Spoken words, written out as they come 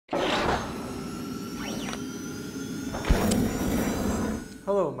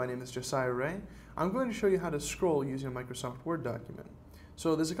Hello, my name is Josiah Rea. I'm going to show you how to scroll using a Microsoft Word document.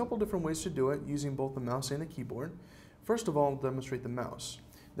 So there's a couple different ways to do it using both the mouse and the keyboard. First of all, I'll demonstrate the mouse.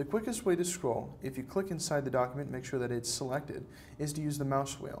 The quickest way to scroll, if you click inside the document, make sure that it's selected, is to use the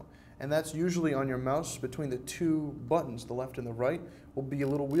mouse wheel. And that's usually on your mouse between the two buttons, the left and the right, will be a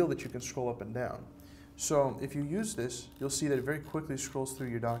little wheel that you can scroll up and down. So if you use this, you'll see that it very quickly scrolls through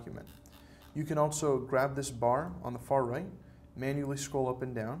your document. You can also grab this bar on the far right, manually scroll up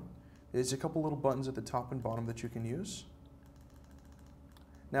and down. There's a couple little buttons at the top and bottom that you can use.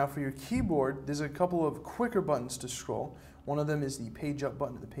 Now for your keyboard, there's a couple of quicker buttons to scroll. One of them is the page up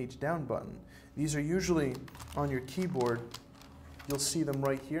button and the page down button. These are usually on your keyboard. You'll see them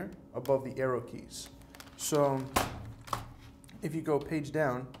right here above the arrow keys. So if you go page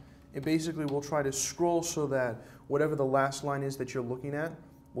down, it basically will try to scroll so that whatever the last line is that you're looking at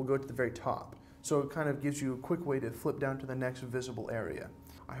will go to the very top. So it kind of gives you a quick way to flip down to the next visible area.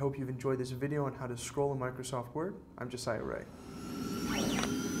 I hope you've enjoyed this video on how to scroll in Microsoft Word. I'm Josiah Rea.